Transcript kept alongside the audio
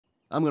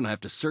I'm gonna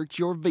have to search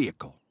your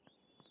vehicle.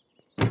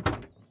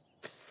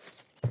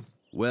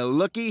 Well,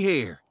 looky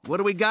here. What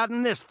do we got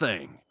in this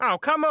thing? Oh,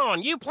 come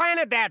on. You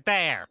planted that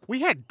there. We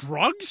had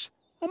drugs?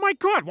 Oh my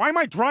God, why am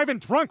I driving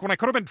drunk when I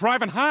could have been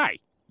driving high?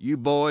 You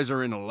boys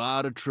are in a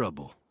lot of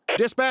trouble.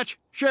 Dispatch,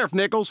 Sheriff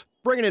Nichols,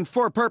 bringing in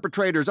 4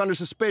 perpetrators under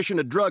suspicion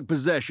of drug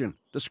possession.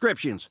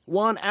 Descriptions: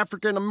 1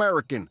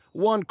 African-American,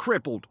 1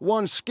 crippled,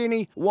 1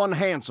 skinny, 1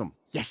 handsome.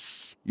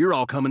 Yes. You're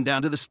all coming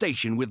down to the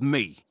station with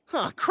me.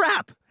 Huh,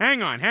 crap.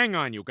 Hang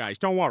on, you guys.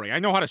 Don't worry. I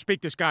know how to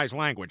speak this guy's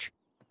language.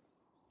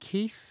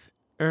 Keith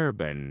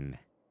Urban.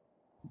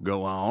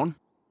 Go on.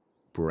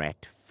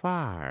 Brett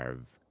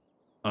Favre.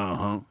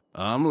 Uh-huh.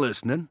 I'm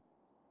listening.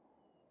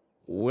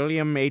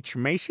 William H.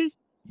 Macy?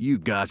 You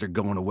guys are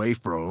going away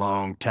for a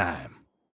long time.